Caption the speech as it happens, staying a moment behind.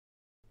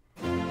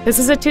This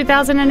is a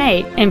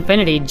 2008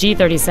 INFINITI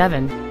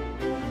G37.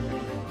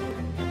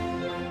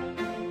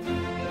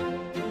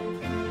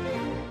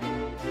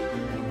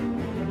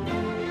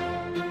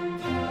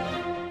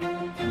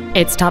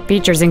 Its top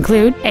features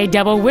include a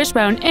double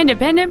wishbone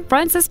independent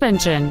front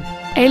suspension,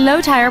 a low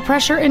tire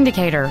pressure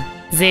indicator,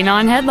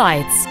 xenon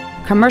headlights,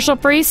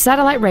 commercial-free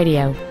satellite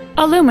radio,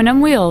 aluminum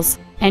wheels,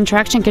 and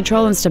traction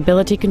control and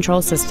stability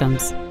control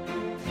systems.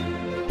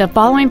 The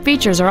following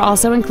features are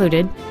also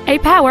included: a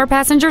power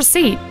passenger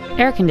seat,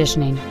 air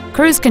conditioning,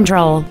 cruise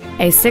control,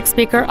 a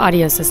 6-speaker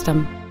audio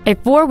system, a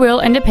 4-wheel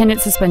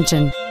independent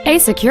suspension, a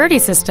security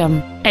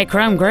system, a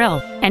chrome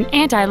grille, an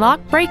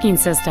anti-lock braking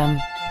system,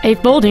 a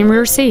folding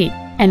rear seat,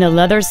 and the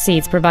leather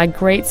seats provide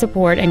great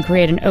support and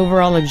create an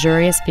overall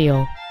luxurious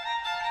feel.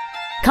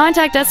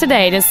 Contact us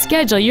today to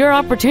schedule your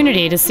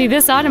opportunity to see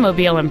this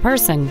automobile in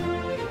person.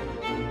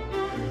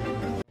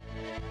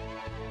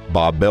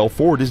 Bob Bell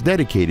Ford is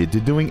dedicated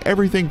to doing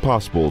everything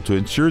possible to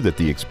ensure that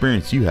the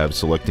experience you have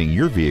selecting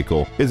your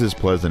vehicle is as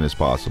pleasant as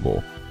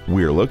possible.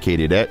 We are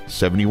located at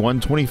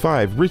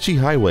 7125 Ritchie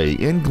Highway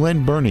in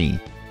Glen Burnie.